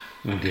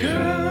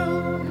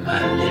Girl,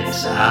 my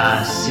lips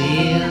are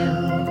sealed.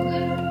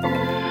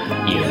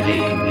 You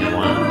make me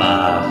want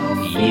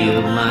barf.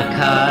 Yield my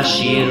car,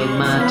 shield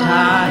my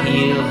tie,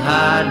 heel,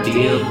 high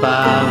deal,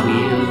 bar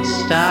wheel,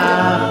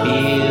 stop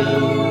you.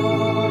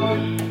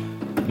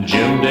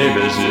 Jim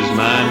Davis is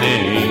my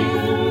name.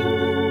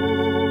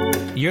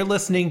 You're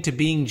listening to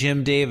Being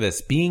Jim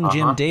Davis. Being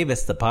Jim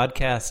Davis, the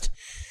podcast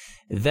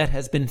that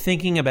has been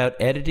thinking about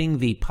editing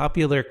the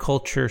popular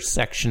culture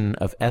section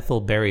of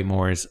Ethel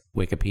Barrymore's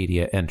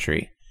Wikipedia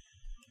entry.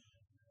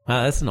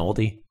 That's an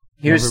oldie.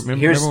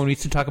 Remember when we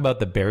used to talk about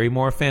the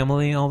Barrymore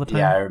family all the time?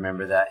 Yeah, I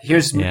remember that.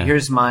 Here's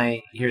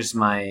my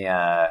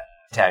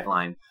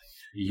tagline.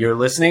 You're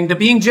listening to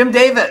Being Jim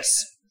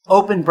Davis.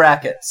 Open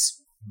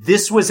brackets.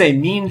 This was a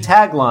mean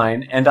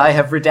tagline, and I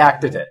have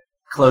redacted it.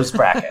 Close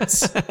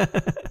brackets.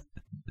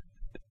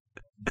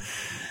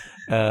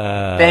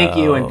 Thank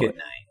you and good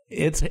night.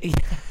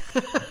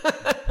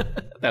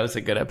 That was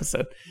a good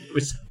episode.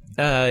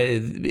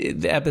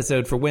 The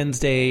episode for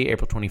Wednesday,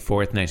 April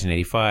 24th,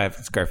 1985.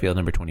 It's Garfield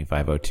number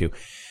 2502.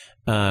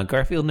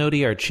 Garfield and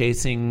Odie are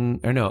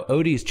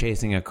Odie's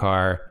chasing a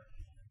car,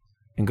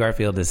 and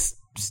Garfield is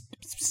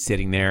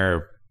sitting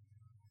there.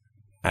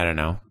 I don't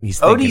know. He's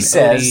thinking,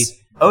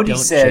 Odie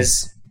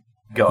says,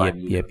 go on.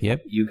 Yep.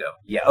 You go.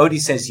 Yeah, Odie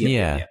says,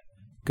 yep.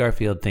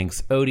 Garfield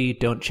thinks, Odie,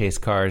 don't chase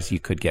cars. You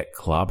could get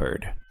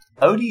clobbered.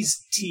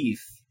 Odie's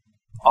teeth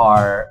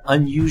are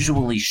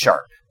unusually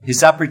sharp.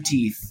 His upper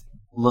teeth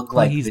look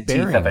like the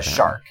teeth of a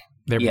shark.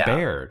 They're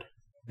bared.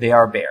 They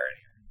are bared.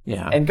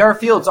 Yeah. And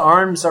Garfield's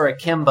arms are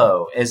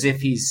akimbo, as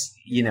if he's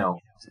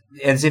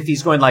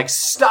going like,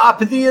 stop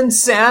the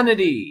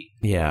insanity.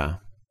 Yeah.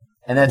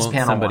 And that's Won't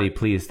panel somebody one.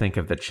 please think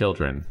of the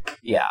children?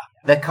 Yeah.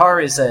 The car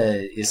is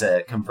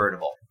a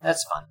convertible.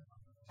 That's fun.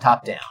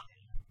 Top down.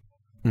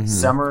 Mm-hmm.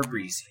 Summer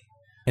breezy.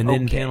 And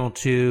then panel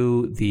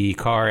 2, the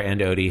car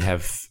and Odie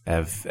have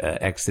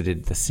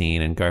exited the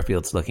scene, and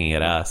Garfield's looking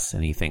at us,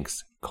 and he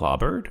thinks,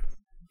 clobbered?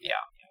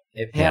 Yeah.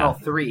 At panel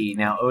 3,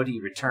 now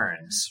Odie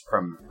returns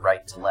from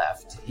right to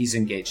left. He's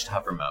engaged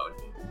hover mode.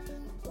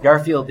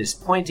 Garfield is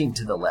pointing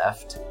to the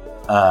left,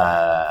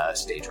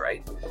 stage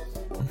right,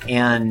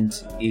 and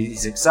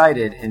he's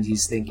excited, and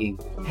he's thinking,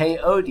 hey,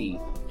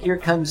 Odie, here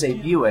comes a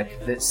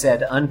Buick that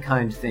said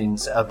unkind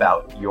things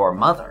about your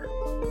mother.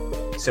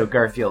 So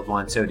Garfield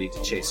wants Odie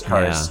to chase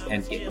cars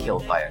and get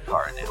killed by a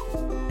car now.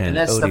 And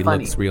that's Odie the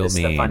funny, looks real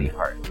mean. The funny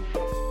part.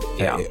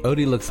 Yeah.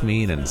 Odie looks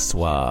mean and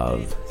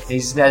suave. He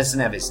doesn't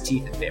have his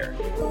teeth bared.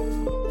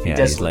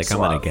 He's like, I'm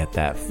going to get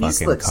that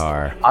fucking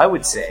car. I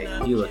would say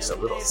he looks a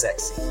little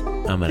sexy.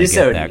 I'm going to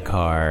get Odie, that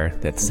car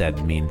that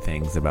said mean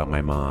things about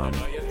my mom.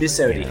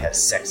 This Odie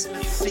has sex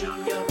appeal.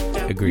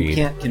 Agreed. You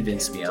can't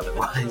convince me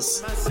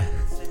otherwise.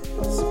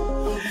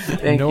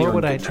 Nor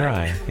would I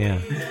try. Yeah.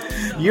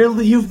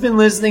 You've been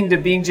listening to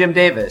Being Jim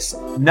Davis,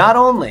 not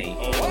only,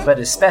 but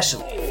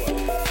especially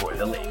for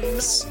the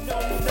ladies.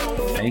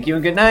 Thank you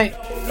and good night.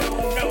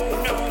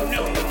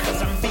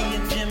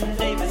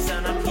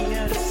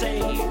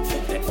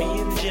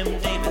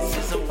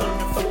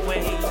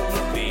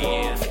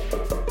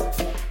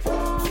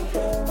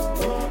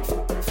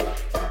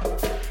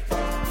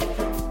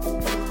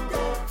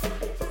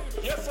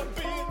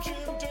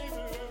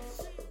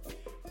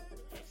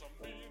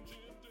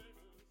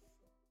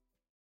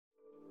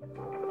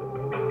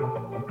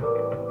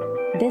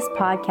 This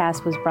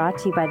podcast was brought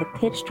to you by the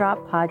Pitch Drop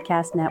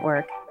Podcast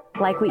Network.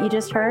 Like what you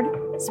just heard?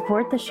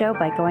 Support the show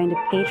by going to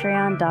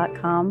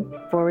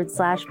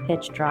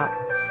patreon.com/pitchdrop.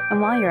 And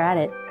while you're at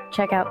it,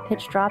 check out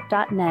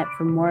pitchdrop.net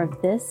for more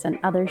of this and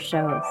other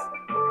shows.